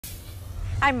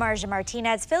I'm Marja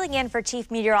Martinez, filling in for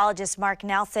Chief Meteorologist Mark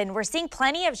Nelson. We're seeing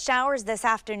plenty of showers this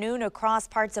afternoon across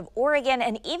parts of Oregon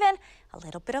and even a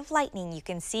little bit of lightning. You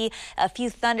can see a few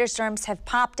thunderstorms have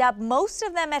popped up, most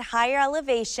of them at higher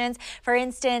elevations. For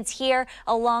instance, here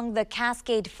along the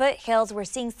Cascade foothills, we're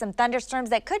seeing some thunderstorms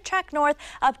that could track north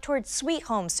up towards Sweet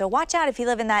Home. So watch out if you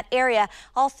live in that area.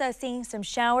 Also seeing some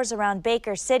showers around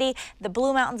Baker City. The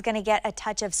Blue Mountain's going to get a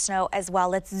touch of snow as well.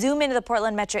 Let's zoom into the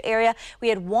Portland metro area. We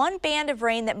had one band of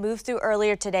rain that moved through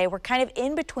earlier today. We're kind of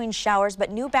in between showers,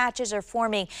 but new batches are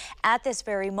forming at this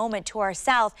very moment to our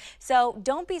south. So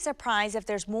don't be surprised if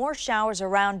there's more showers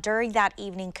around during that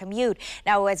evening commute.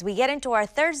 Now, as we get into our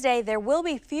Thursday, there will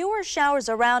be fewer showers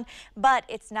around, but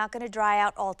it's not going to dry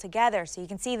out altogether. So you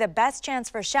can see the best chance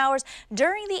for showers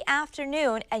during the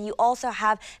afternoon, and you also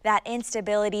have that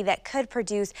instability that could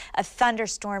produce a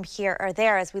thunderstorm here or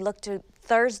there. As we look to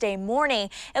Thursday morning,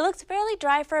 it looks fairly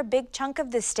dry for a big chunk of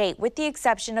the state, with the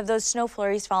exception of those snow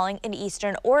flurries falling in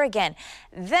eastern Oregon.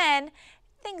 Then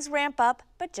things ramp up,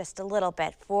 but just a little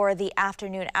bit for the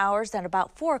afternoon hours. Then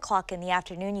about 4 o'clock in the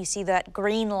afternoon, you see that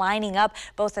green lining up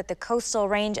both at the coastal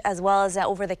range as well as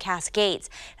over the Cascades.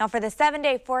 Now for the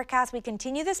 7-day forecast, we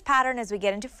continue this pattern as we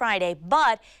get into Friday,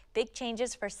 but big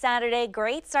changes for Saturday.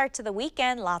 Great start to the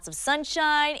weekend. Lots of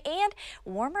sunshine and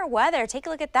warmer weather. Take a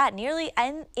look at that. Nearly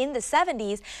in the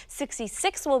 70s.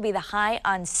 66 will be the high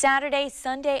on Saturday.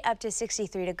 Sunday up to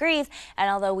 63 degrees. And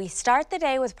although we start the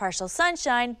day with partial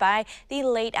sunshine, by the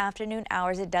late afternoon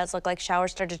hours, it does look like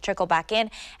showers start to trickle back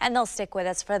in, and they'll stick with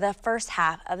us for the first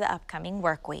half of the upcoming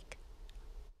work week.